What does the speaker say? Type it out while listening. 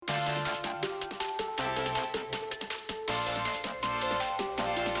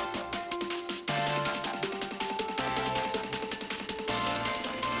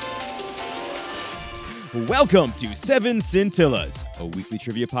Welcome to Seven Scintillas, a weekly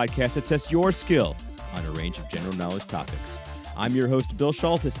trivia podcast that tests your skill on a range of general knowledge topics. I'm your host, Bill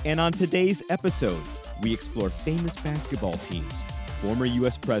Schultes, and on today's episode, we explore famous basketball teams, former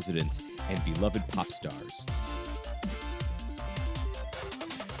U.S. presidents, and beloved pop stars.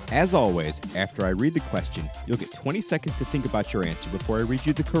 As always, after I read the question, you'll get 20 seconds to think about your answer before I read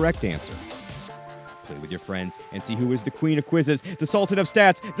you the correct answer. Play with your friends and see who is the queen of quizzes, the sultan of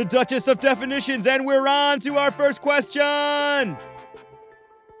stats, the duchess of definitions, and we're on to our first question!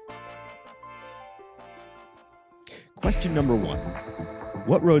 Question number 1.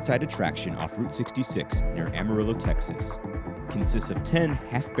 What roadside attraction off Route 66 near Amarillo, Texas, consists of 10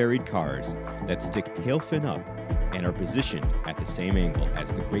 half-buried cars that stick tail fin up and are positioned at the same angle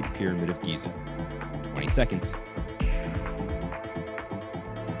as the Great Pyramid of Giza? 20 seconds.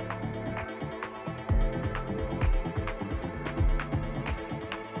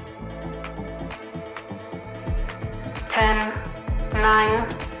 Ten,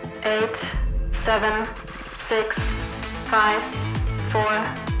 9, 8, 7, 6, 5, 4,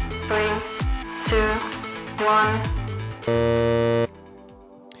 3, 2, 1.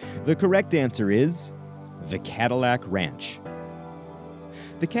 The correct answer is the Cadillac Ranch.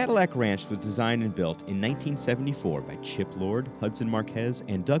 The Cadillac Ranch was designed and built in 1974 by Chip Lord, Hudson Marquez,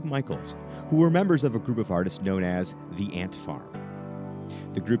 and Doug Michaels, who were members of a group of artists known as the Ant Farm.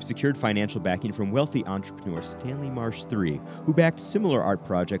 The group secured financial backing from wealthy entrepreneur Stanley Marsh III, who backed similar art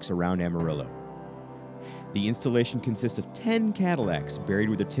projects around Amarillo. The installation consists of 10 Cadillacs buried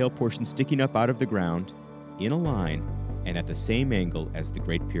with their tail portion sticking up out of the ground, in a line, and at the same angle as the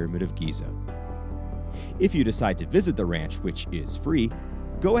Great Pyramid of Giza. If you decide to visit the ranch, which is free,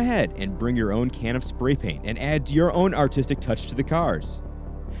 go ahead and bring your own can of spray paint and add your own artistic touch to the cars.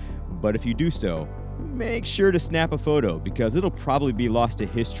 But if you do so, make sure to snap a photo because it'll probably be lost to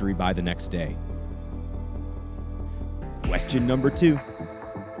history by the next day. Question number 2.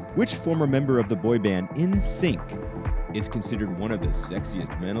 Which former member of the boy band NSYNC is considered one of the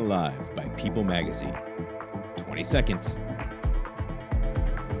sexiest men alive by People magazine? 20 seconds.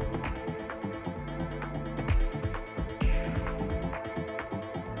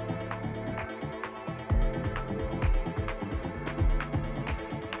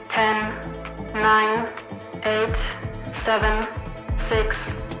 Ten, 9, 8, 7, 6,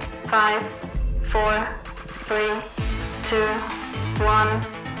 5, 4, 3, 2, 1.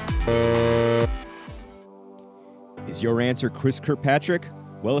 Is your answer Chris Kirkpatrick?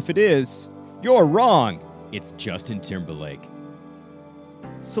 Well, if it is, you're wrong. It's Justin Timberlake.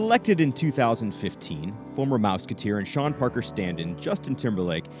 Selected in 2015, former Mouseketeer and Sean Parker stand-in Justin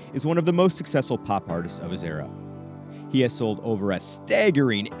Timberlake is one of the most successful pop artists of his era. He has sold over a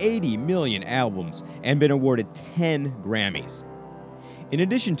staggering 80 million albums and been awarded 10 Grammys. In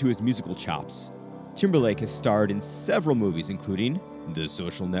addition to his musical chops, Timberlake has starred in several movies including The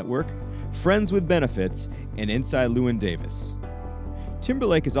Social Network, Friends with Benefits, and Inside Llewyn Davis.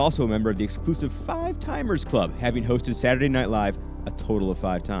 Timberlake is also a member of the exclusive Five Timers Club, having hosted Saturday Night Live a total of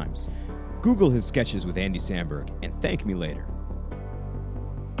 5 times. Google his sketches with Andy Samberg and thank me later.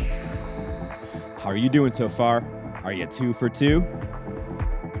 How are you doing so far? Are you 2 for 2?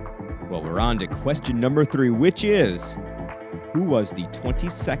 Well, we're on to question number 3, which is, who was the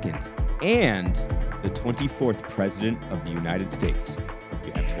 22nd and the 24th President of the United States?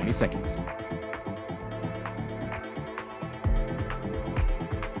 You have 20 seconds.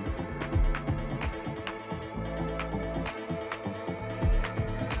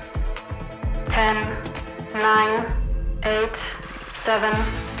 Ten, 9, 8, 7,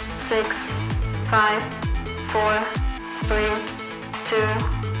 6, 5, 4, 3, 2,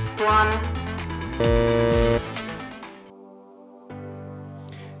 1.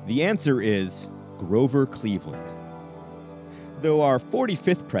 The answer is Grover Cleveland. Though our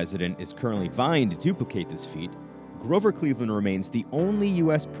 45th president is currently vying to duplicate this feat, Grover Cleveland remains the only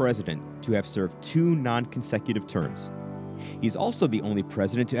U.S. president to have served 2 non-consecutive terms. He's also the only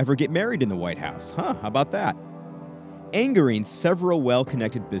president to ever get married in the White House. How about that? Angering several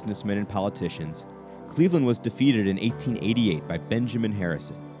well-connected businessmen and politicians, Cleveland was defeated in 1888 by Benjamin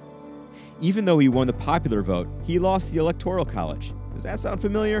Harrison. Even though he won the popular vote, he lost the Electoral College. Does that sound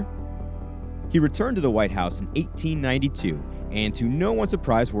familiar? He returned to the White House in 1892, and to no one's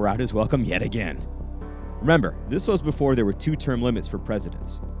surprise, wore out his welcome yet again. Remember, this was before there were 2-term limits for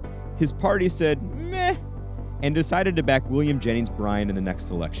presidents. His party said, meh, and decided to back William Jennings Bryan in the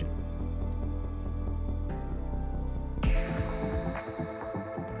next election.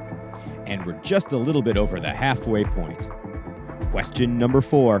 And we're just a little bit over the halfway point. Question number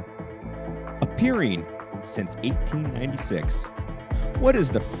 4. Appearing since 1896, what is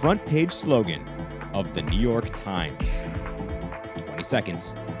the front page slogan of the New York Times? 20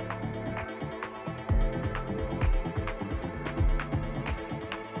 seconds.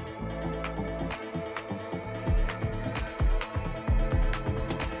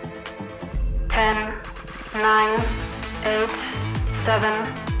 Ten, 9, 8, 7,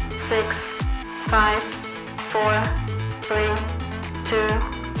 6, 5, 4, 3, 2,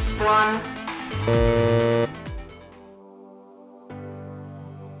 1.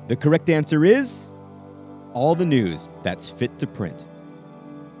 The correct answer is all the news that's fit to print.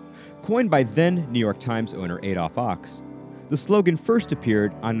 Coined by then New York Times owner Adolph Ochs, the slogan first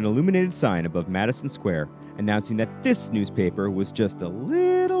appeared on an illuminated sign above Madison Square announcing that this newspaper was just a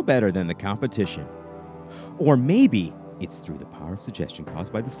little better than the competition. Or maybe it's through the power of suggestion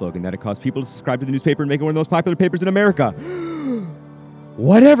caused by the slogan that it caused people to subscribe to the newspaper and make it one of the most popular papers in America.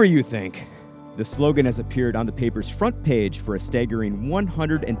 Whatever you think, the slogan has appeared on the paper's front page for a staggering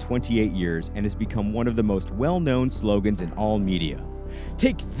 128 years and has become one of the most well-known slogans in all media.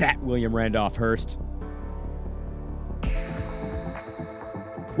 Take that, William Randolph Hearst.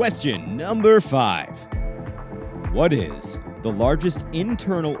 Question number 5. What is the largest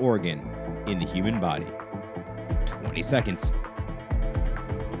internal organ in the human body? 20 seconds.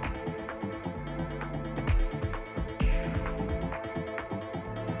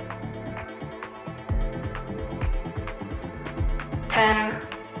 Ten,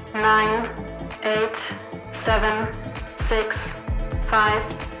 9, 8, 7, 6, 5,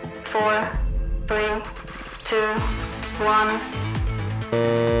 4, 3, 2, 1.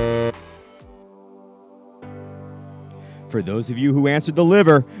 For those of you who answered the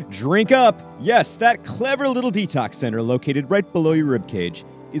liver, drink up! Yes, that clever little detox center located right below your ribcage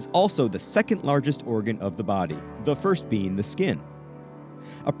is also the second largest organ of the body, the first being the skin.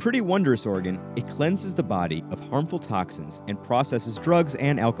 A pretty wondrous organ, it cleanses the body of harmful toxins and processes drugs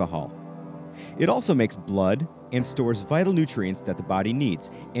and alcohol. It also makes blood and stores vital nutrients that the body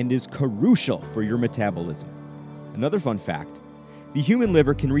needs and is crucial for your metabolism. Another fun fact, the human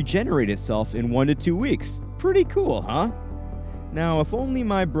liver can regenerate itself in 1 to 2 weeks. Pretty cool, huh? Now, if only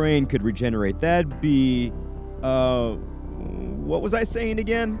my brain could regenerate, that'd be... what was I saying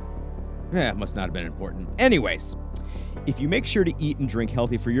again? It must not have been important. Anyways, if you make sure to eat and drink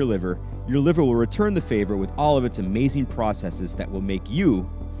healthy for your liver will return the favor with all of its amazing processes that will make you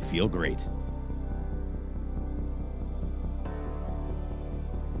feel great.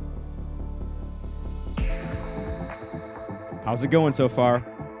 How's it going so far?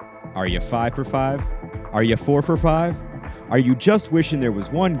 Are you 5 for 5? Are you 4 for 5? Are you just wishing there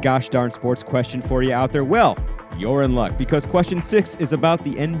was one gosh darn sports question for you out there? Well, you're in luck because question 6 is about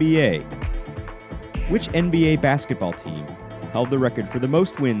the NBA. Which NBA basketball team held the record for the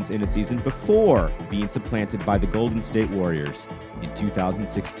most wins in a season before being supplanted by the Golden State Warriors in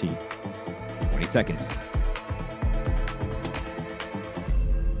 2016? 20 seconds.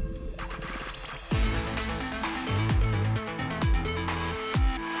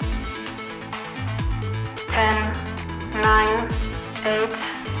 Ten, 9, 8,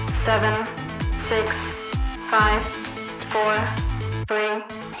 7, 6, 5, 4, 3,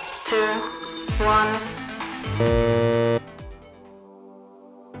 2, 1.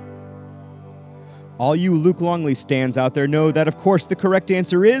 All you Luke Longley stands out there know that, of course, the correct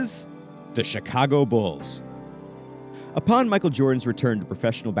answer is the Chicago Bulls. Upon Michael Jordan's return to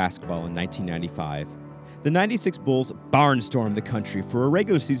professional basketball in 1995, the 96 Bulls barnstormed the country for a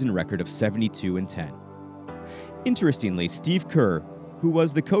regular season record of 72-10. Interestingly, Steve Kerr, who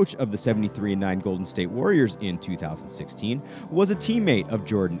was the coach of the 73-9 Golden State Warriors in 2016, was a teammate of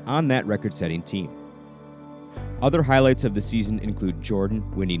Jordan on that record-setting team. Other highlights of the season include Jordan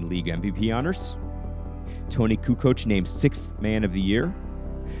winning league MVP honors, Tony Kukoc named 6th Man of the Year,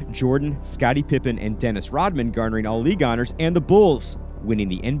 Jordan, Scottie Pippen, and Dennis Rodman garnering all league honors, and the Bulls winning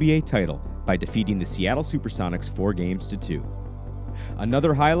the NBA title by defeating the Seattle Supersonics 4-2.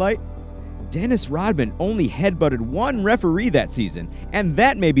 Another highlight, Dennis Rodman only headbutted one referee that season, and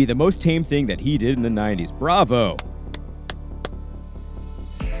that may be the most tame thing that he did in the 90s. Bravo!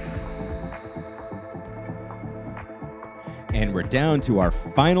 And we're down to our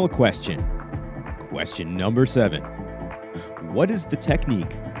final question. Question number 7. What is the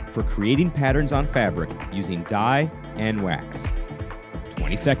technique for creating patterns on fabric using dye and wax?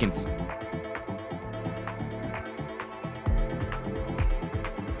 20 seconds.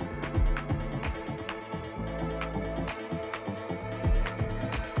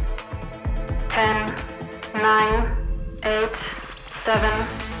 Ten, 9, 8, 7,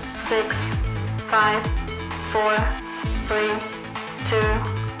 6, 5, 4, 3, 2,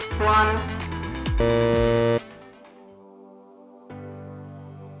 1.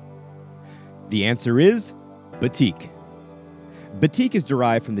 The answer is batik. Batik is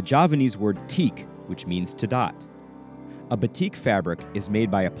derived from the Javanese word teak, which means to dot. A batik fabric is made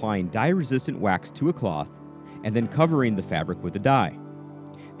by applying dye-resistant wax to a cloth and then covering the fabric with the dye.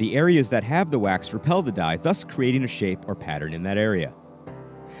 The areas that have the wax repel the dye, thus creating a shape or pattern in that area.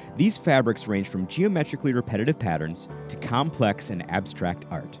 These fabrics range from geometrically repetitive patterns to complex and abstract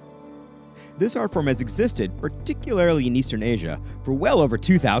art. This art form has existed, particularly in Eastern Asia, for well over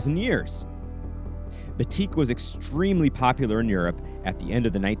 2,000 years. Batik was extremely popular in Europe at the end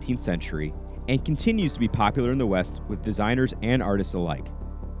of the 19th century and continues to be popular in the West with designers and artists alike.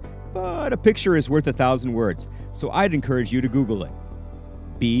 But a picture is worth 1,000 words, so I'd encourage you to Google it.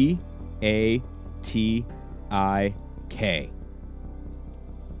 B-A-T-I-K.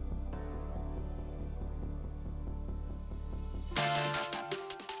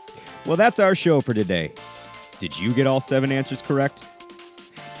 Well, that's our show for today. Did you get all 7 answers correct?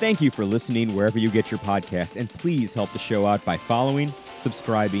 Thank you for listening wherever you get your podcasts, and please help the show out by following,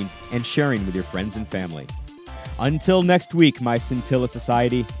 subscribing, and sharing with your friends and family. Until next week, my Scintilla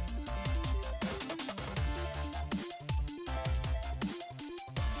Society,